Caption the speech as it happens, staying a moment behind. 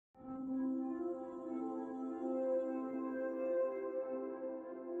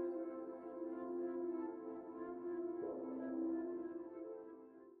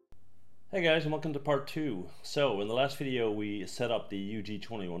Hey guys, and welcome to part 2. So in the last video we set up the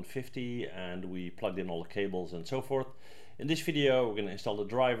UG-2150 and we plugged in all the cables and so forth. In this video we're going to install the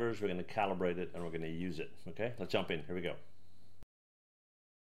drivers, we're going to calibrate it, and we're going to use it. Okay, let's jump in. Here we go.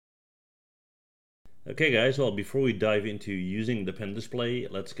 Okay guys, well, before we dive into using the pen display,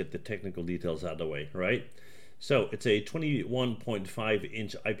 let's get the technical details out of the way, right? So it's a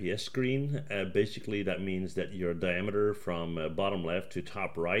 21.5-inch IPS screen. Basically that means that your diameter from bottom left to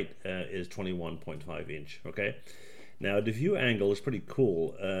top right is 21.5 inch, okay? Now the view angle is pretty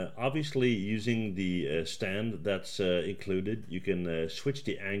cool. Obviously using the stand that's included, you can switch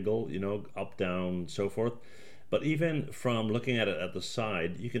the angle, up, down, so forth. But even from looking at it at the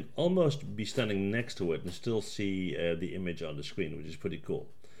side, you can almost be standing next to it and still see the image on the screen, which is pretty cool.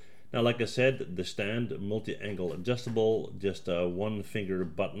 Now, like I said, the stand, multi-angle adjustable, just a one finger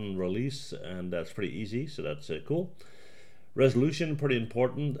button release, and that's pretty easy, so that's cool. Resolution, pretty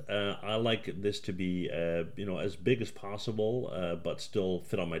important. I like this to be as big as possible, but still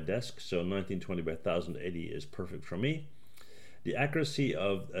fit on my desk, so 1920 by 1080 is perfect for me. The accuracy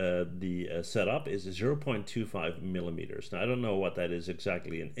of the setup is 0.25 millimeters. Now I don't know what that is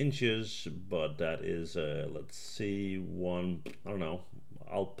exactly in inches, but that is, let's see, I don't know,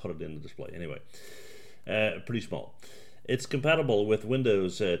 I'll put it in the display anyway. Pretty small. It's compatible with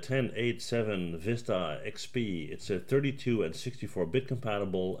Windows 10, 8, 7, Vista, XP. It's a 32 and 64-bit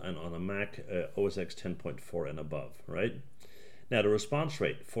compatible, and on a Mac, OS X 10.4 and above, right? Now the response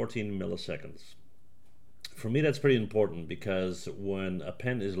rate, 14 milliseconds. For me, that's pretty important because when a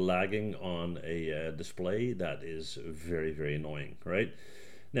pen is lagging on a display, that is very, very annoying, right?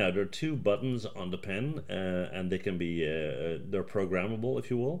 Now, there are two buttons on the pen, and they can be, they're programmable, if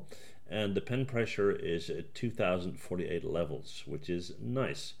you will. And the pen pressure is 2048 levels, which is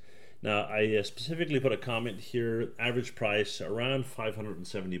nice. Now, I specifically put a comment here, average price around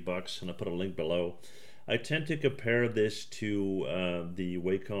 570 bucks, and I put a link below. I tend to compare this to the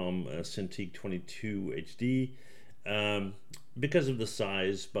Wacom Cintiq 22 HD because of the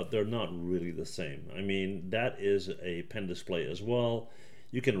size, but they're not really the same. I mean, that is a pen display as well.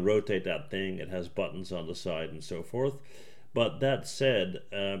 You can rotate that thing. It has buttons on the side and so forth. But that said,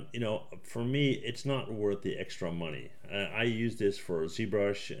 for me, it's not worth the extra money. I use this for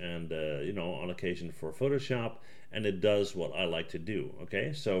ZBrush and, on occasion for Photoshop, and it does what I like to do,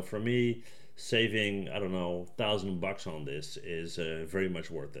 okay? So for me, saving, I don't know, $1,000 on this is very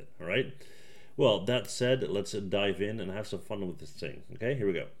much worth it, all right? Well, that said, let's dive in and have some fun with this thing, okay? Here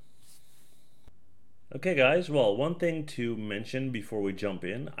we go. Okay guys, well, one thing to mention before we jump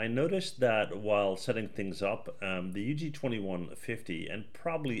in, I noticed that while setting things up, the UG-2150 and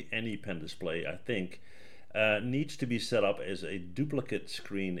probably any pen display, I think, needs to be set up as a duplicate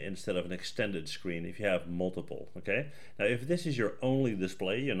screen instead of an extended screen if you have multiple, okay? Now if this is your only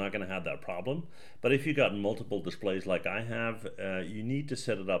display, you're not going to have that problem, but if you got multiple displays like I have, you need to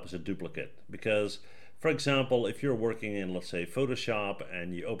set it up as a duplicate because, for example, if you're working in, let's say, Photoshop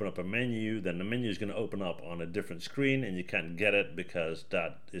and you open up a menu, then the menu is going to open up on a different screen and you can't get it because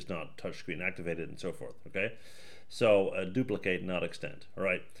that is not touchscreen activated and so forth, okay? So duplicate, not extend, all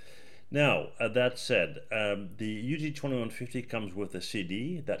right? Now, that said, the UG-2150 comes with a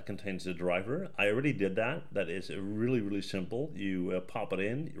CD that contains the driver. I already did that. That is really, really simple. You pop it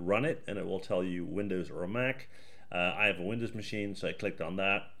in, you run it, and it will tell you Windows or a Mac. I have a Windows machine, so I clicked on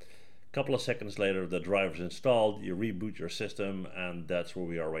that. A couple of seconds later, the driver's installed, you reboot your system, and that's where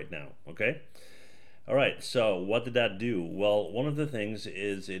we are right now, okay? All right, so what did that do? Well, one of the things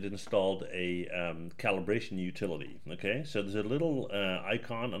is it installed a calibration utility, okay? So there's a little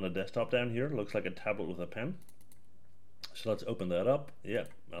icon on the desktop down here, looks like a tablet with a pen. So let's open that up. Yeah,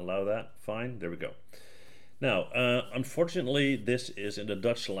 allow that, fine, there we go. Now, unfortunately, this is in the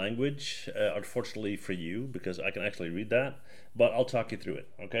Dutch language, unfortunately for you, because I can actually read that, but I'll talk you through it,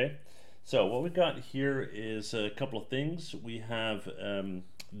 okay? So what we got here is a couple of things. We have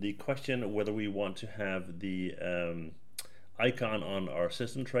the question whether we want to have the icon on our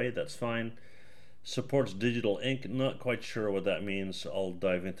system tray. That's fine. Supports digital ink, not quite sure what that means. I'll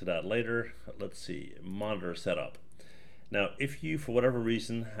dive into that later. Let's see, monitor setup. Now, if you, for whatever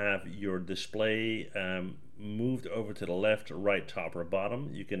reason, have your display moved over to the left, right, top, or bottom,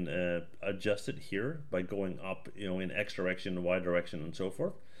 you can adjust it here by going up, in X direction, Y direction, and so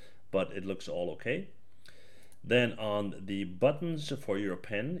forth. But it looks all okay. Then on the buttons for your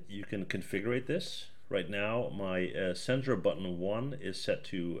pen, you can configure this. Right now, my sensor button 1 is set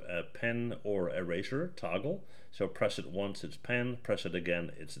to pen or eraser toggle. So press it once, it's pen, press it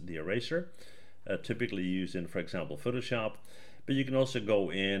again, it's the eraser. Typically used in, for example, Photoshop. But you can also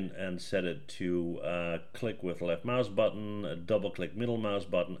go in and set it to click with left mouse button, double click middle mouse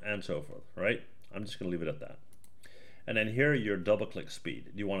button, and so forth, right? I'm just going to leave it at that. And then here, your double click speed.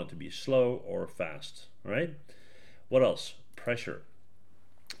 Do you want it to be slow or fast, right? What else? Pressure.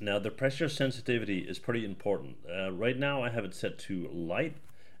 Now the pressure sensitivity is pretty important. Right now I have it set to light,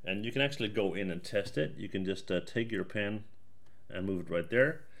 and you can actually go in and test it. You can just take your pen and move it right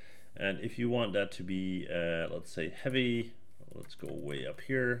there. And if you want that to be, let's say heavy, let's go way up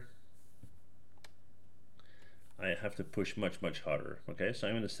here. I have to push much harder. Okay, so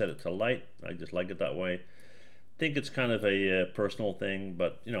I'm going to set it to light. I just like it that way. I think it's kind of a personal thing,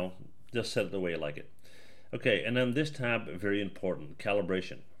 but you know, just set it the way you like it. Okay, and then this tab, very important,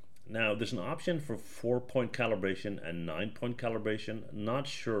 calibration. Now there's an option for 4-point calibration and 9-point calibration. Not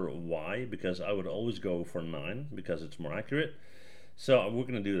sure why, because I would always go for 9 because it's more accurate. So we're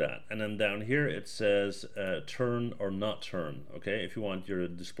going to do that. And then down here it says turn or not turn. Okay, if you want your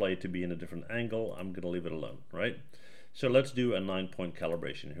display to be in a different angle, I'm going to leave it alone, right? So let's do a 9-point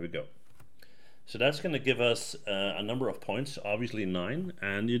calibration. Here we go. So that's going to give us a number of points, obviously 9,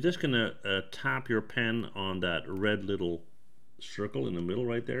 and you're just going to tap your pen on that red little circle in the middle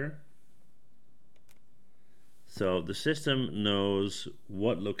right there. So the system knows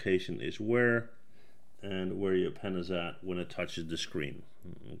what location is where and where your pen is at when it touches the screen.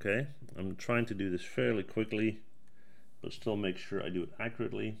 Okay, I'm trying to do this fairly quickly, but still make sure I do it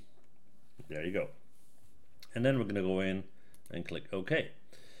accurately. There you go. And then we're going to go in and click OK.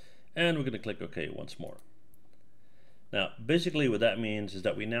 And we're going to click OK once more. Now, basically what that means is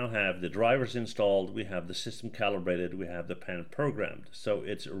that we now have the drivers installed, we have the system calibrated, we have the pen programmed. So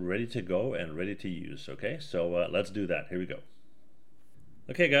it's ready to go and ready to use, okay? So let's do that. Here we go.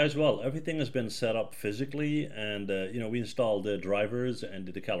 Okay guys, well, everything has been set up physically, and you know, we installed the drivers and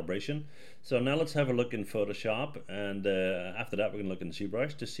did the calibration. So now let's have a look in Photoshop, and after that we're going to look in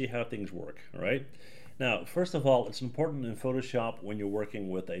ZBrush to see how things work, all right? Now, first of all, it's important in Photoshop when you're working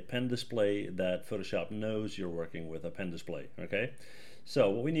with a pen display that Photoshop knows you're working with a pen display, okay?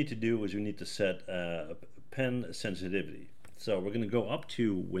 So what we need to do is we need to set pen sensitivity. So we're going to go up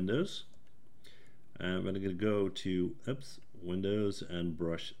to Windows, and we're going to go to Windows and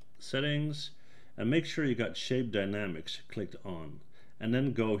Brush Settings, and make sure you got Shape Dynamics clicked on. And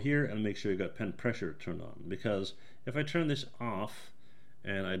then go here and make sure you got pen pressure turned on, because if I turn this off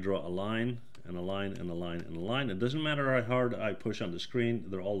and I draw a line, and a line, and a line, and a line, it doesn't matter how hard I push on the screen,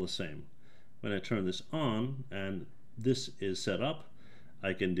 they're all the same. When I turn this on and this is set up,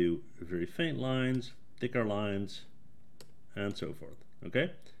 I can do very faint lines, thicker lines, and so forth.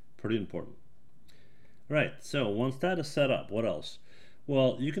 Okay, pretty important. Right, so once that is set up, what else?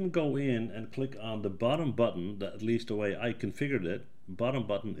 Well, you can go in and click on the bottom button, that at least the way I configured it. Bottom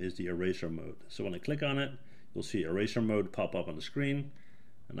button is the eraser mode. So when I click on it, you'll see eraser mode pop up on the screen,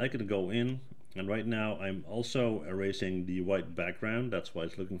 and I can go in, and right now I'm also erasing the white background. That's why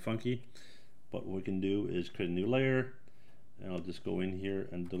it's looking funky. But what we can do is create a new layer, and I'll just go in here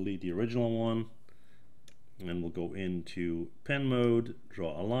and delete the original one, and we'll go into pen mode,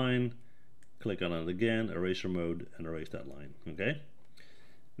 draw a line, click on it again, eraser mode, and erase that line. Okay,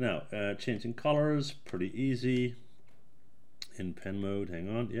 now changing colors, pretty easy in pen mode. Hang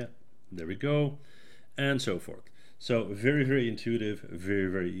on, yeah, there we go, and so forth. So very intuitive,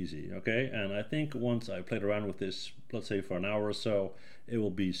 very easy. Okay, and I think once I played around with this, let's say for an hour or so, it will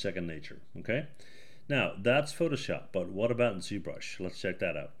be second nature. Okay, now that's Photoshop, but what about in ZBrush? Let's check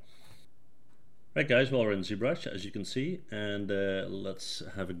that out. Right guys, well, we're in ZBrush as you can see, and let's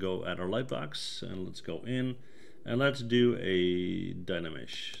have a go at our lightbox, and let's go in and let's do a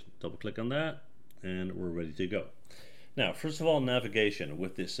dynamesh. Double click on that and we're ready to go. Now, first of all, navigation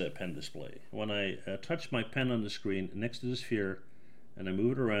with this pen display. When I touch my pen on the screen next to the sphere and I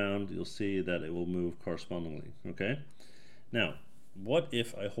move it around, you'll see that it will move correspondingly. Okay. Now, what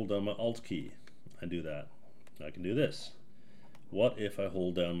if I hold down my Alt key? I do that. I can do this. What if I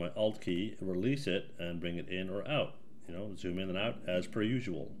hold down my Alt key, release it, and bring it in or out? You know, zoom in and out as per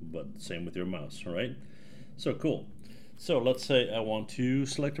usual, but same with your mouse, all right? So cool. So let's say I want to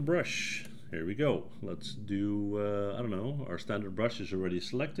select a brush. Here we go. Let's do, I don't know, our standard brush is already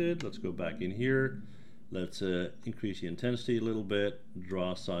selected. Let's go back in here. Let's increase the intensity a little bit,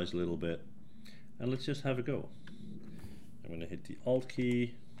 draw size a little bit, and let's just have a go. I'm going to hit the Alt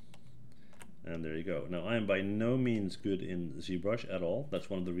key, and there you go. Now, I am by no means good in ZBrush at all. That's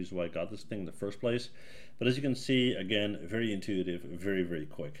one of the reasons why I got this thing in the first place. But as you can see, again, very intuitive, very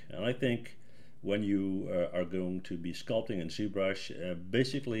quick. And I think when you are going to be sculpting in ZBrush,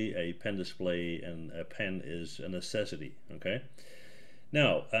 basically a pen display and a pen is a necessity, okay?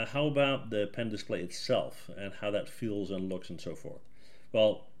 Now, how about the pen display itself and how that feels and looks and so forth?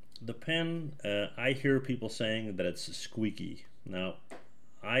 Well, the pen, I hear people saying that it's squeaky. Now,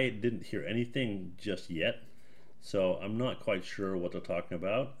 I didn't hear anything just yet, so I'm not quite sure what they're talking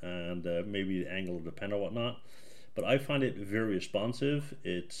about, and maybe the angle of the pen or whatnot. But I find it very responsive.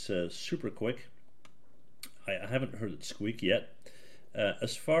 It's super quick. I haven't heard it squeak yet.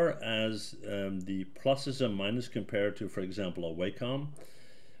 As far as the pluses and minuses compared to, for example, a Wacom,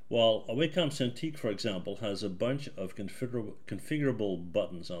 well, a Wacom Cintiq, for example, has a bunch of configurable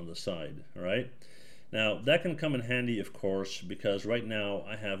buttons on the side, right? Now, that can come in handy, of course, because right now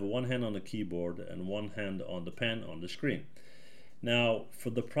I have one hand on the keyboard and one hand on the pen on the screen. Now, for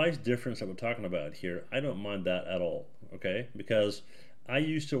the price difference that we're talking about here, I don't mind that at all, okay? Because I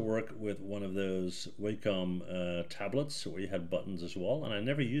used to work with one of those Wacom tablets where you had buttons as well, and I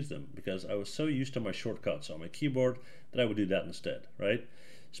never used them because I was so used to my shortcuts on my keyboard that I would do that instead, right?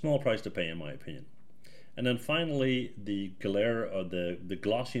 Small price to pay, in my opinion. And then finally, the glare or the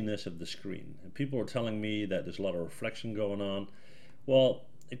glossiness of the screen. And people are telling me that there's a lot of reflection going on. Well,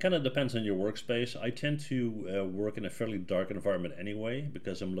 it kind of depends on your workspace. I tend to work in a fairly dark environment anyway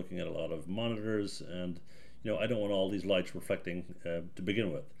because I'm looking at a lot of monitors, and I don't want all these lights reflecting to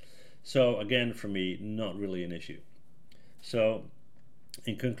begin with. So again, for me, not really an issue. So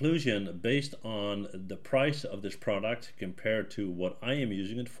in conclusion, based on the price of this product compared to what I am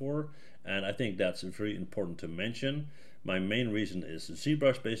using it for, and I think that's very important to mention, my main reason is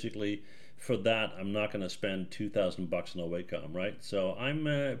ZBrush. Basically, for that, I'm not going to spend 2,000 bucks on a Wacom, right? So I'm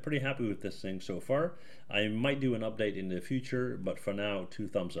pretty happy with this thing so far. I might do an update in the future, but for now, 2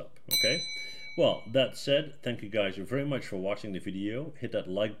 thumbs up, okay? Well, that said, thank you guys very much for watching the video. Hit that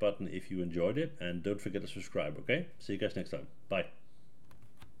like button if you enjoyed it, and don't forget to subscribe, okay? See you guys next time. Bye.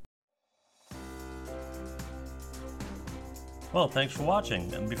 Well, thanks for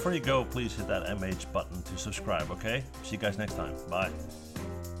watching, and before you go, please hit that MH button to subscribe, okay? See you guys next time. Bye.